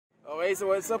Alright, so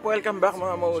what's up? Welcome back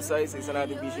mga mahusay sa isa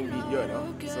natin fishing video,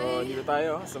 no? So dito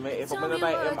tayo, so may papunta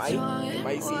tayo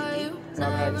MI City.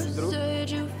 Kasama natin si Drew.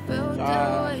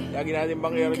 Tsaka lagi natin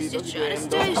bangyero dito, si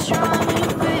Endo.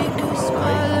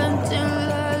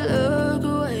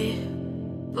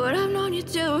 But I've known you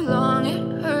too long, it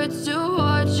hurts to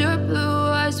watch your blue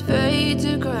eyes fade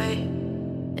to gray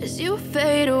as you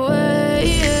fade away,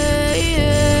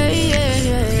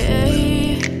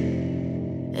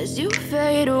 as you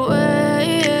fade away.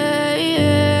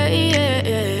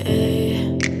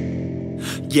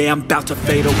 Yeah, I'm about to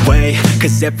fade away,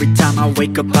 cause every time I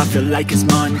wake up I feel like it's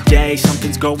Monday.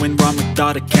 Something's going wrong with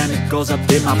all the chemicals up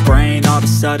in my brain. All of a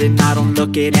sudden I don't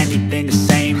look at anything the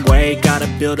same way. Got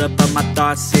a build up of my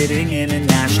thoughts sitting in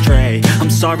an ashtray. I'm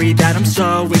sorry that I'm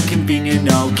so inconvenient,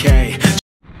 okay.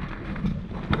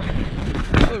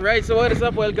 Alright, so what is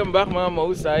up? Welcome back mga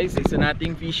mahusay sa isa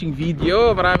nating fishing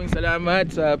video. Maraming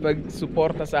salamat sa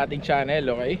pag-suporta sa ating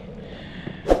channel, okay?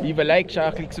 Leave a like,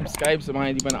 tsaka click subscribe sa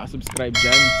mga hindi pa nakasubscribe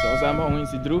dyan. So kasama ko ngayon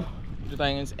si Drew. Dito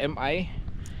tayo ngayon sa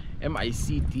MI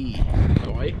City.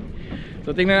 Okay?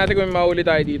 So tingnan natin kung may mahuli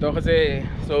tayo dito. Kasi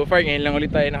so far ngayon lang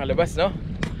ulit tayo nakalabas, no?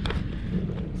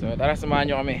 So tara, samahan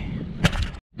nyo kami.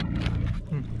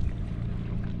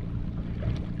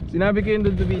 Sinabi ko yun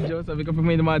doon sa video. Sabi ko pag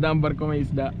may dumadaang barko may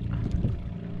isda.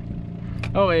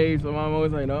 Okay, so mga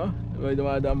mahusay, no? May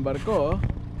dumadaang barko, oh.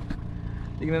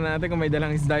 Tingnan natin kung may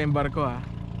dalang isda yung barko, ha.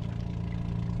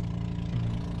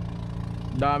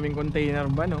 Daming container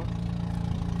ba, no?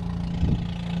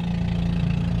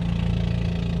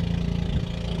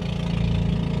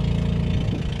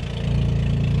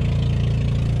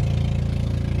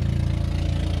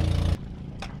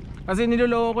 Kasi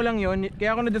niloloko ko lang yun.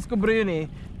 Kaya ako na-discover yun eh.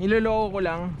 Niloloko ko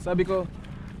lang. Sabi ko,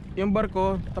 yung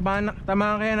barko, tamaan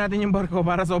kaya natin yung barko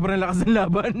para sobrang lakas ng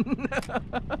laban.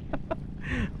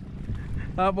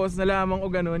 Tapos nalaman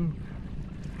ko ganun.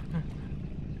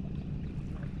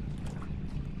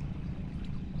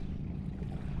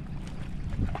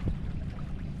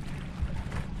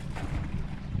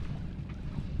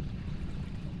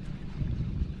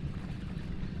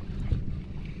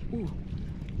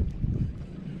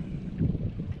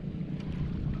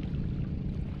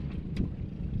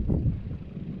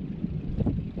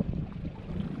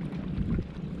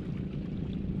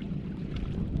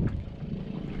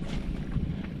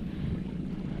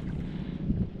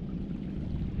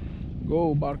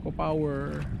 Go, barko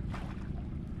power.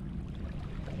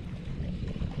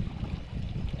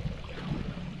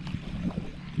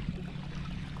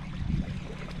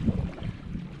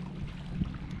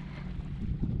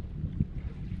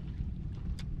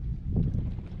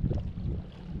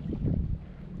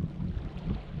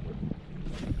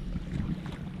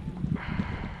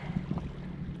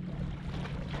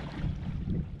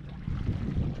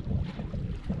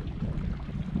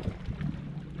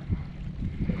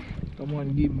 Come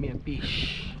on, give me a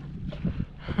fish.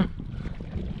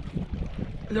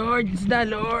 Lord, it's the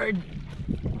Lord.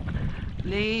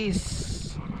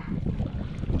 Please.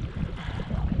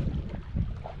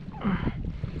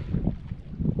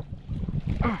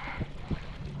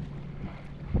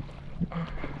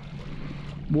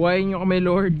 Buhayin nyo kami,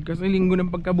 Lord. Kasi linggo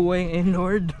ng pagkabuhay ngayon,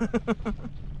 Lord.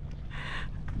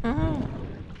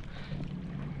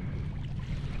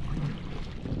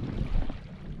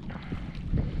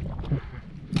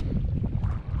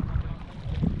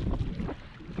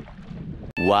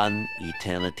 One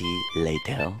eternity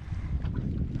later.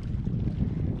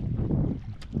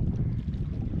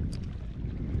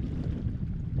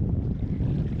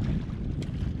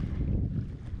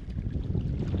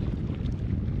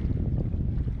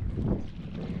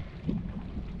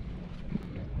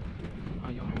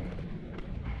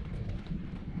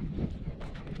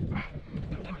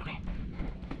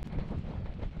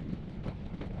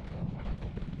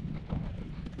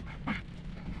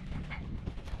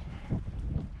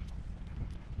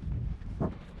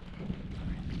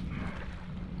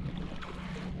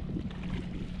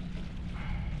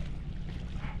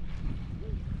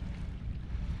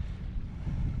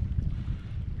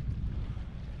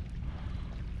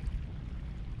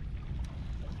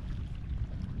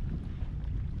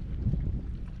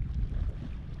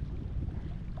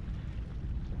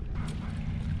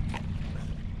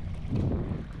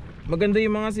 Maganda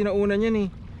yung mga sinauna niyan eh.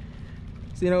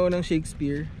 Sinaunang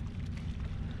Shakespear.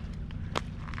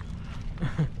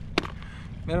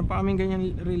 Meron pa kaming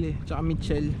ganyan reel eh. Tsaka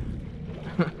Mitchell.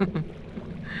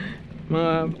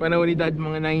 Mga panahon ni dad,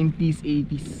 mga 90s,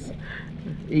 80s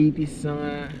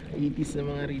mga 80s na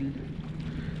mga reel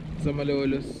sa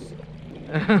malolos.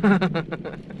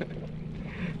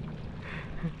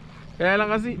 Kaya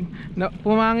lang kasi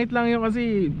pumangit lang yun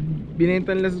kasi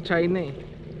Binenta nila sa China eh.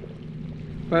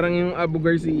 Parang yung Abu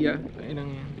Garcia. Ayun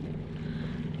lang yan.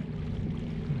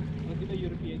 Dito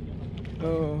European yun.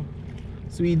 Oo.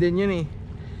 Sweden yun eh.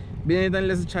 Binenta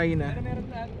nila sa China. Pero meron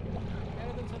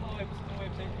dun sa mga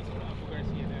website mismo ng Abu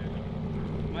Garcia na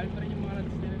mahal pa rin yung mga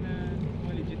rods nila na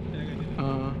mga legit talaga nila.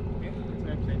 Okay? Sa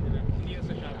website nila. Hindi yung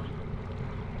sa Shopee.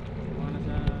 Mga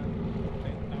nasa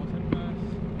 10,000 plus.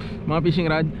 Mga fishing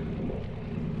rod.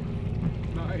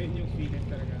 Baka yun yung Sweden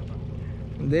talaga.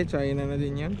 Hindi, China na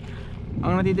din yan.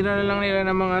 Ang natitira na lang nila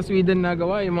ng mga Sweden na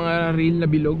gawa yung mga reel na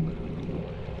bilog.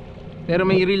 Pero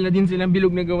may reel na din silang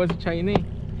bilog na gawa sa China eh.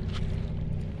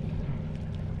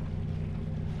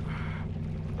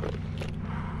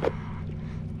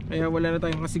 Kaya wala na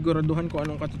tayong kasiguraduhan kung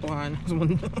anong katotohanan sa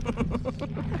mundo.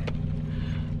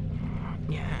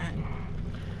 Yan.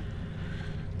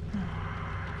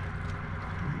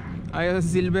 Ayaw sa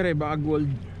silver eh, baka gold.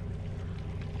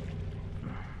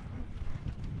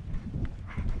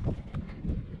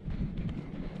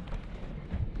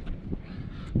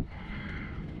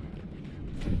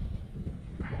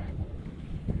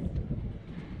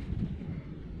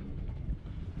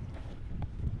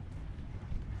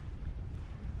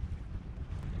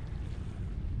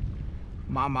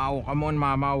 Mamaw, come on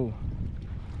mamaw.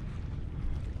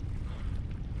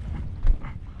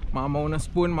 Mamaw na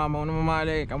spoon, mamaw na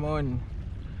mamali, come on.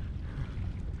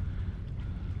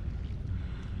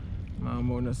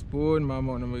 Mamaw na spoon,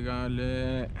 mamaw na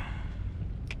magali.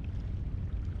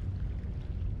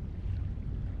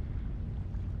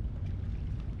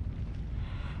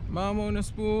 Mamaw na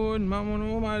spoon, mamaw na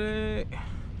mamali.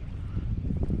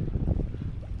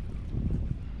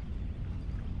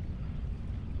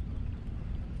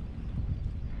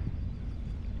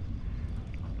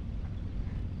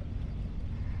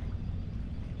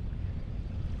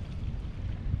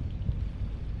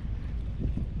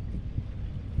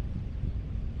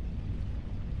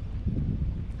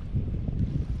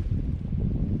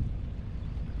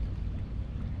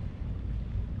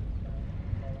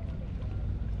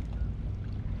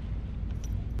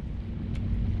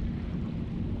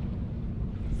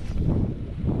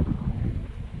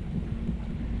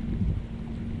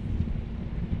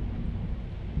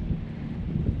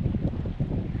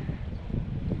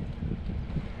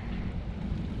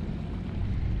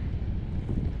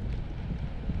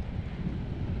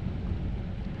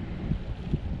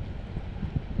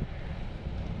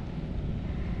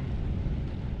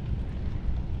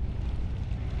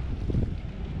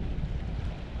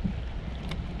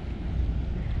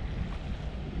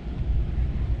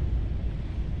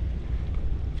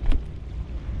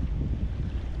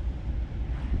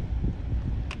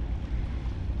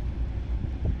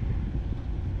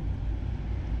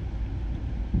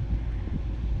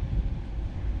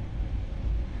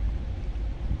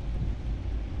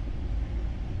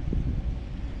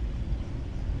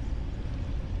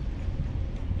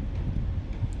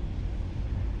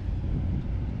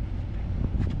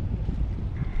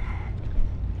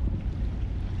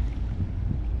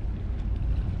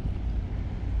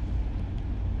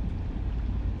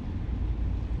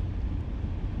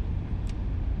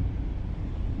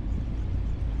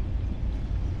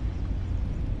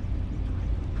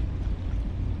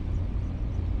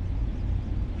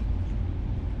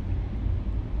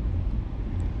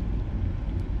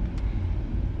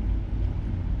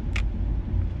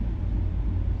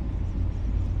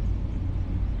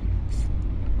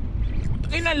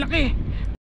 Ay na, laki.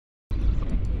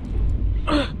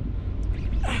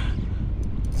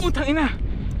 Putang ina.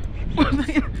 Putang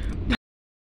ina.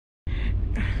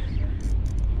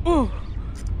 Oh.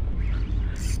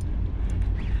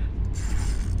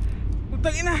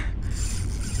 Putang ina.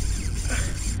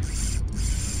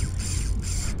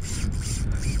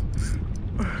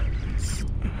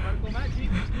 Barko Magic.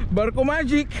 Barko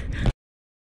Magic.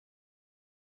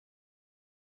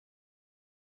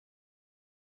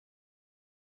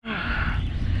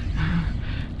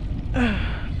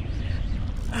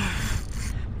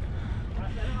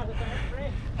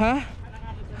 Ha?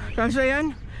 Kasya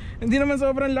yan? Hindi naman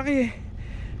sobrang laki eh.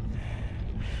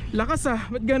 Lakas ah,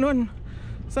 ba't ganun?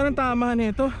 Saan ang tama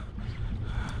nito?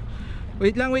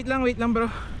 Wait lang bro.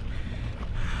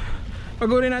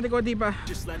 Pagurin natin konti pa.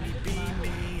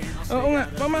 Oo nga,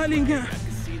 mamahaling nga.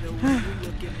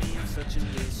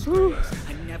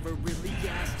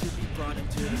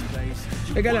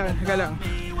 Teka lang.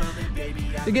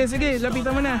 Sige,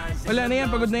 lapitan mo na. Wala na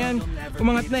yan, pagod na yan.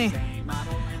 Umangat na eh.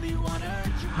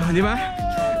 Di ba?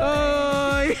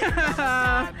 Oy!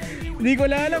 Hindi ko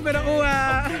alam pero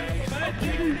kuha.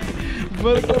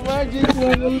 Barko Magic.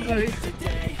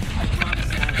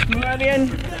 Mga ano yan?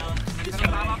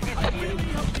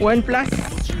 1 plus.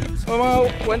 O mga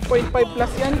 1.5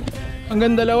 plus yan.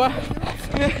 Hanggang 2.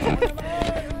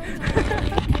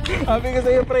 Sabi ko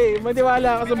sa'yo pre,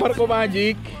 matiwala ka sa Barko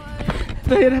Magic.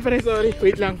 Tayo na pre, sorry,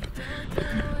 wait lang.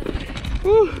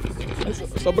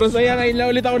 Sobrang saya, ngayon lang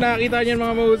ulit ako nakakita niyan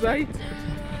mga mahusay.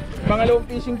 Pangalawang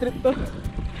fishing trip to.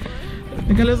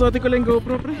 Nagkalasote ko lang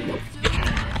GoPro pre.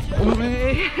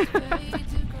 Okay.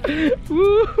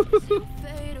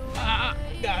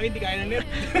 Gagi, di kaya na net.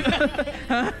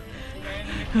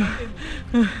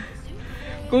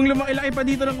 Kung lumaki-laki pa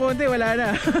dito ng konti, wala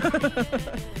na.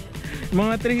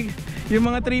 Yung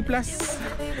mga 3 plus.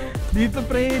 Dito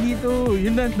pre, dito.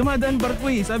 Yun na, dumadaan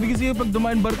barko eh. Sabi ko sa'yo, pag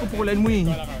dumaan barko, pukulan mo eh.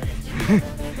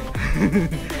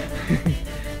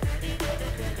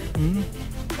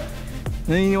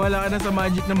 Naniniwala ka na sa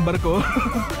magic ng barko.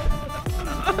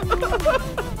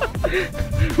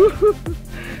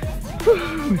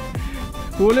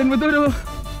 Pukulan mo doon oh.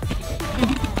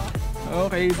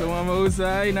 Okay, so mga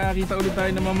mahusay, nakakita ulit tayo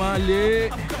na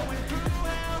mamali.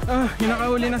 Yung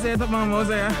nakahuli na setup mga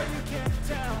mahusay ah.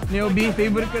 Neoby,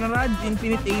 favorite ko na rod,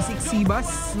 Infinite A6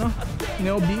 Seabass, no?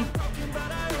 Neoby.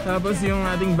 Tapos yung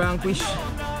ating Vanquish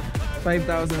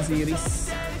 5000 series.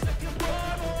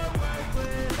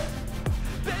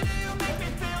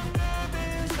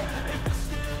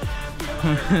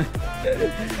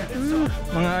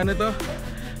 Mga ano to?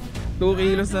 2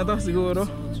 kilos na to siguro.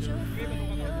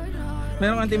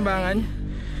 Meron kang timbangan.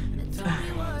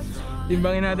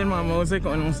 Timbangin natin mga mahusay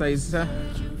kung anong size sa.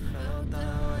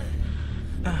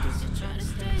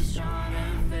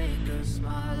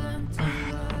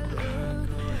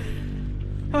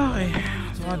 Okay,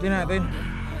 sukatin natin.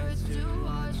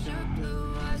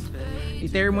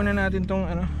 I-tear muna natin tong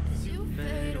ano.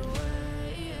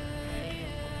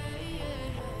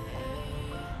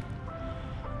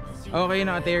 Okay,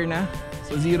 naka-tear na.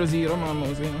 So 0-0 mga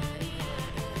mahusay, no?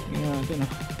 Tingnan natin, no?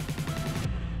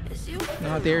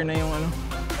 Naka-tear na yung ano,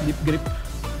 deep grip.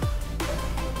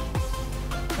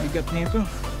 Bigat nito.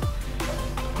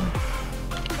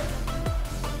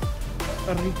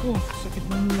 Aray ko, sakit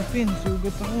ng ngipin,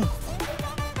 sugat ako.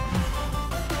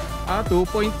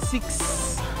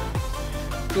 2.6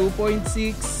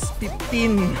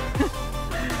 2.615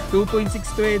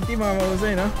 2.620 mga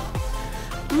mahusay, no?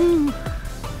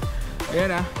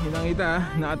 Ayan yun ang kita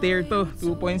naka-tear to,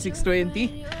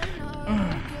 2.620.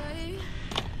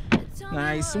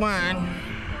 Nice one.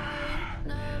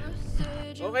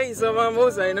 Okay, so mga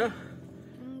mahusay, no?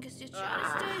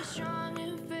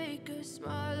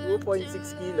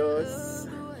 2.6 kilos,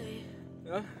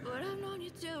 no?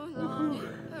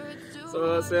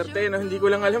 So swerte, no? Hindi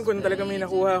ko lang alam kung talaga may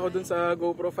nakuha ako dun sa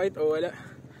GoPro fight o wala.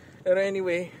 Pero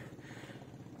anyway,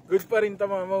 good pa rin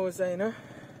ta mga mahusay, no?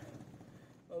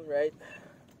 Alright.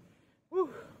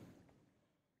 Woo.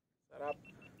 Sarap.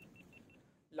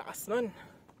 Lakas nun.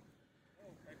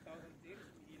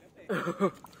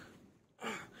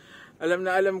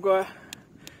 Alam ko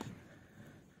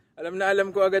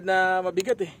alam ko agad na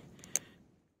mabigat eh.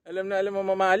 Alam mo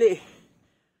mamali eh.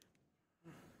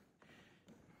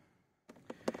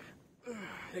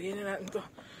 Lagyan na natin to.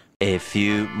 A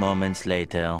few moments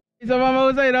later. Isa mga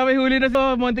mahusay, may huli na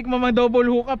so, muntik mamang double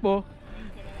hook up oh.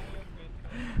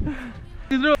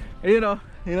 Ayun oh,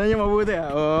 yun yung mabuti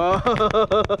ah. Oh.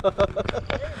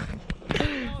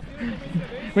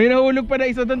 May nahulog pa na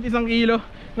isa doon, 1 kilo.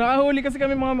 Nakahuli kasi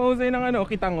kami mga mahusay ng ano,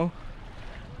 kitang oh.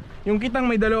 Yung kitang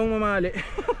may 2 mamali.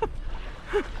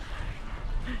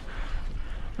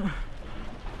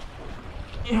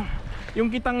 Yung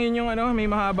kitang yun yung ano, may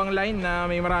mahabang line na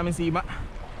may maraming siba.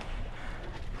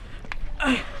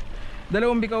 Ay, 2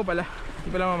 bikaw pala,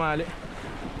 hindi pala mamali.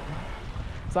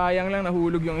 Sayang lang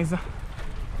nahulog yung isa.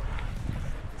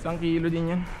 1 kilo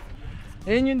din yan.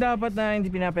 Ayun yung dapat na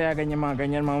hindi pinapayagan yung mga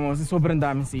ganyan mga mahusay. Sobrang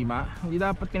daming siba. Hindi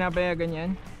dapat pinapayagan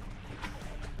yan.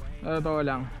 Totoo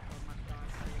lang.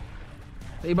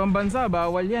 Sa ibang bansa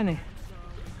bawal yan eh.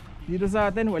 Dito sa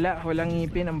atin walang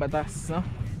ngipin ang batas, no?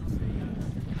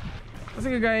 Kasi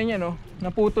kagaya niya, no,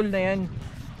 naputol na yan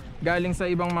galing sa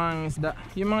ibang mga isda.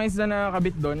 Yung mga isda na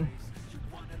nakakabit doon,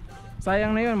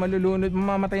 sayang na yun, malulunod,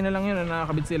 mamamatay na lang yun na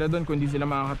nakakabit sila doon kung di sila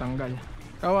makakatanggal.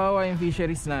 Kawawa yung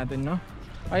fisheries natin, no?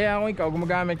 Kaya kung ikaw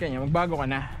gumagamit ka niya, magbago ka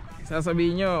na.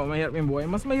 Sasabihin nyo mahirap yung buhay.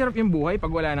 Mas mahirap yung buhay pag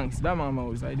wala ng isda mga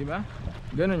mahusay, di ba?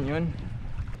 Ganon yun.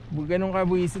 Ganon ka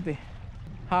buisit eh.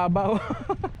 Habaw.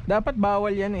 Dapat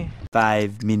bawal yan eh.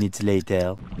 5 minutes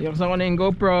later. Iuksan ko na yung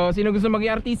GoPro. Sino gusto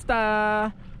maging artista?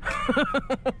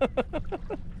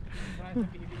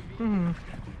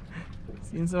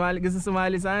 Sino gusto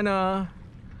sumali sa ano?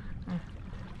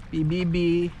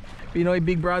 PBB, Pinoy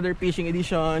Big Brother Fishing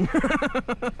Edition.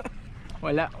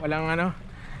 Walang ano.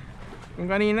 Yung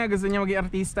kanina gusto niya maging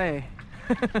artista eh.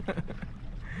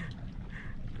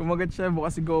 Kumagat siya,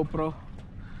 bukas si GoPro.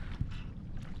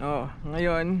 Oh,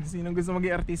 ngayon, sinong gusto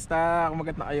maging artista,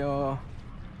 kumagat na kayo.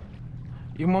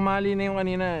 Yung mamali na yung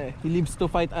kanina eh. He lives to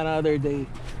fight another day.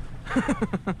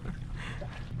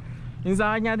 Yung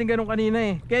sa akin natin ganun kanina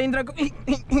eh. Kaya yung drag ko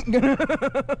ganun.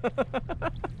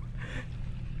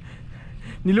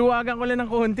 Niluwagan ko lang ng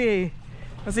konti eh.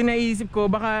 Kasi naisip ko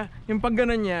baka yung pag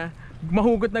ganun niya,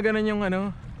 mahugot na ganun yung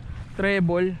ano,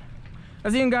 treble.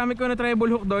 Kasi yung gamit ko na treble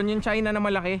hook doon, yung China na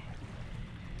malaki.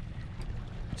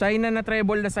 China na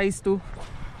treble na size 2.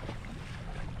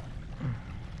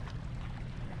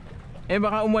 Eh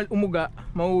baka umuga,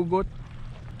 mahugot.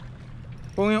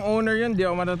 Kung yung owner yun, di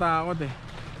ako matatakot eh.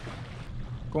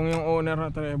 Kung yung owner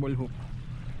na treble hook.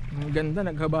 Ang ganda,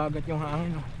 naghabagat yung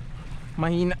hangin oh.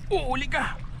 Mahina. Uli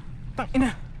ka!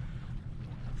 Tangina!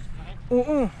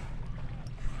 Oo.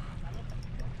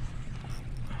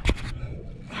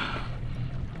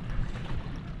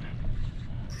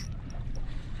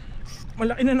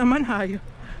 Malaki na naman hayo.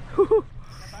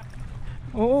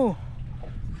 Oo.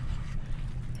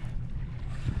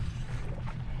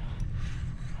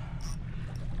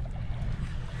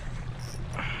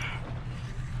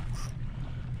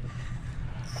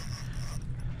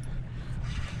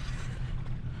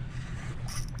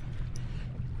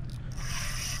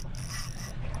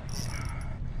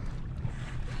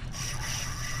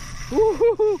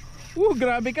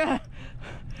 Grabe ka.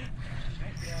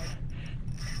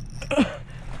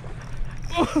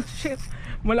 Oh shit.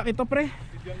 Malaki to pre.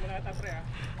 Bigyan mo na ata pre ah.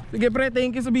 Sige pre,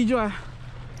 thank you sa video ah.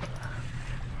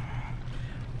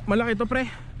 Malaki to pre.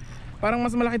 Parang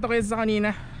mas malaki to kaysa sa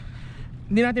kanina.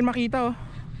 Hindi natin makita oh.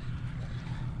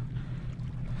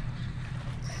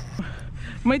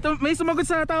 May sumagot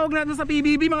sa tawag natin sa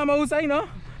PBB mga mahusay no?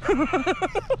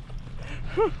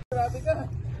 Grabe ka.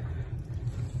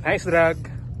 Nice drag.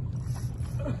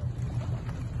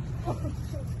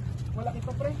 Malaki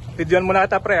to pre. Bigyan mo na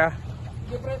ata pre ah.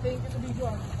 Sige pre, thank you sa video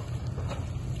ah.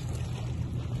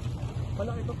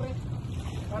 Malaki to pre.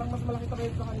 Parang mas malaki to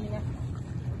kaysa sa kanina.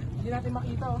 Hindi natin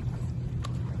makita oh.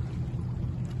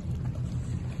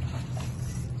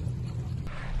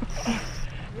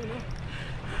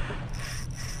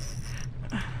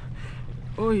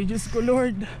 Uy, Diyos ko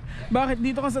Lord. Bakit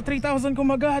dito ka sa 3,000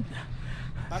 kumagat?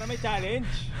 Para may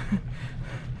challenge.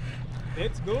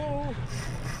 Let's go.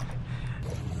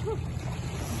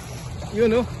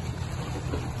 Yun oh.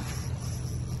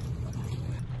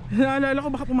 Naalala ko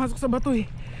baka pumasok sa bato eh.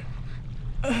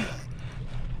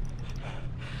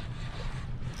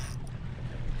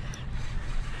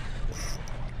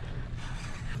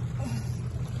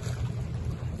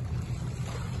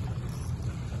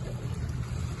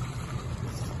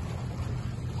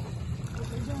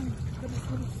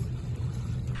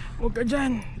 Huwag ka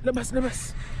dyan. Labas,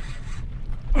 labas.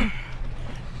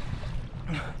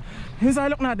 Yung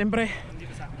salok natin pre.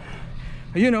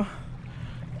 Ayun oh.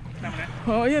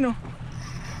 Oo, ayun oh.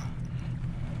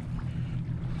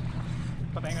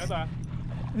 Patay nga ito ah.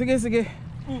 Sige, sige.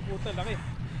 Puta laki.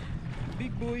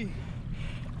 Big boy.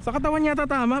 Sa katawan yata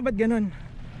tama, ba't ganun?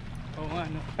 Oo nga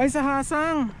no. Ay sa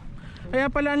hasang.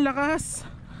 Kaya pala ang lakas.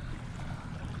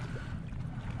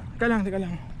 Teka lang, teka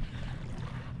lang.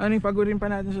 Ano yung pagurin pa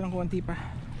natin silang konti pa.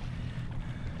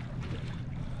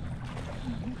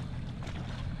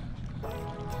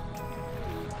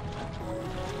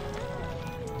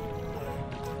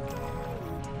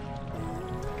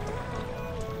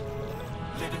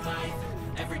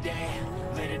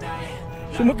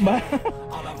 Sumot ba?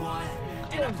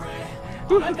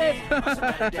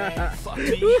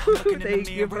 Thank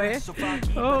you pre.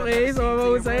 Okay, so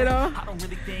mahusay no?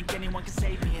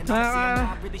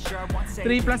 Naka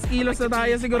 3+ kilos na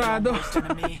tayo sigurado.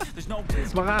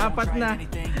 Baka 4 na.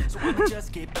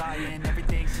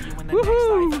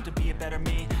 Woohoo!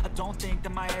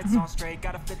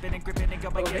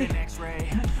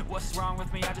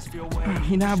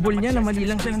 Hinabol niya na mali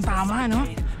lang siya ng tama no?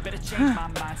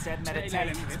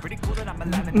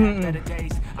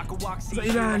 Sa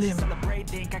ilalim.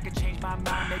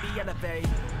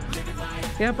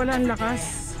 Kaya pala ang lakas.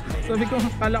 Sabi ko,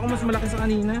 kala ko mas malaki sa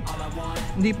kanina.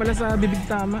 Hindi pala sa bibig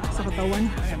tama, sa katawan.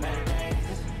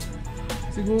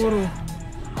 Siguro.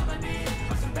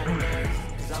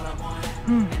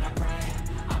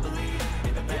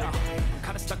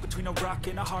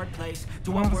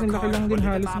 Mga kasi laki lang din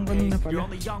halos ng kanina pala.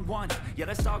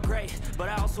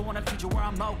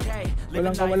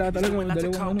 Walang kawala talaga ng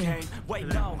dalawang ano eh. Pero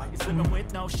hindi, napupunit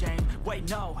na.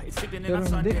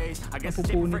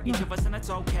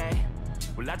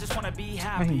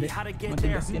 Ay hindi,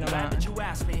 matigas tinamaan.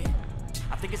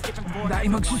 Dahil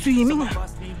magsuswimming.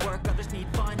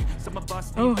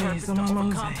 Okay, sa mga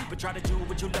mahusay.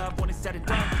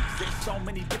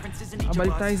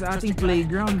 Abalik tayo sa ating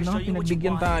playground, no?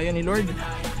 Pinagbigyan tayo ni Lord.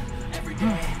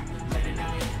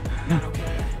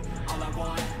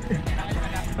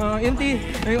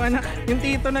 Yung anak, yung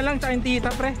tito na lang, tsaka yung tita,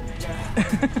 pre.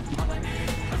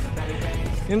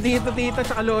 Yung tito, tita,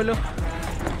 tsaka lolo.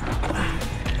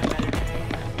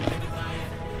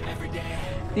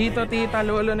 Tito, tita,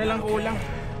 lolo na lang kulang.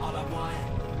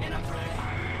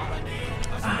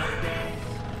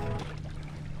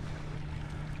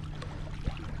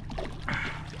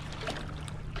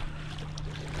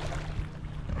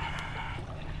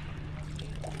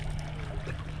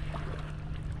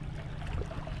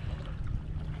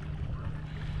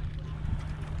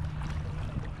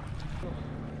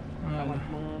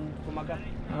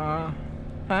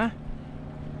 Ha?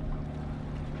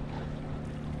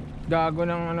 Gago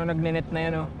ng ano, nagnenet na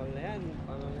yan, oh.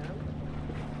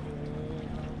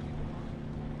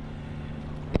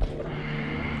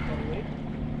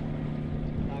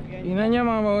 Tingnan niya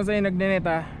mga mahusay, nagnenet,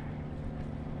 ha.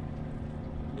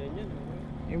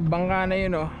 Yung bangka na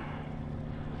yun, oh.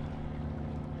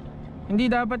 Hindi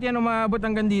dapat yan umaabot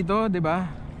hanggang dito, di ba?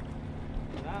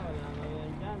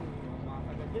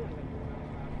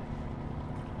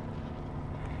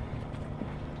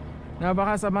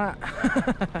 Napakasama.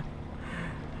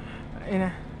 Ayun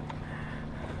na.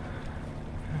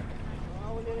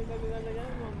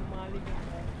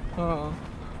 Oo.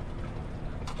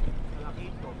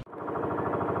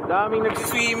 Daming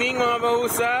nagsiswimming mga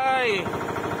mahusay.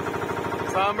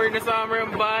 Summer na summer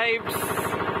ang vibes.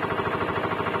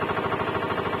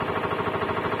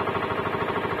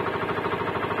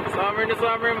 Summer na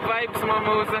summer ang vibes mga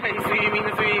mahusay. Swimming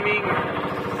na swimming.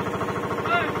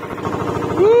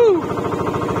 Woo!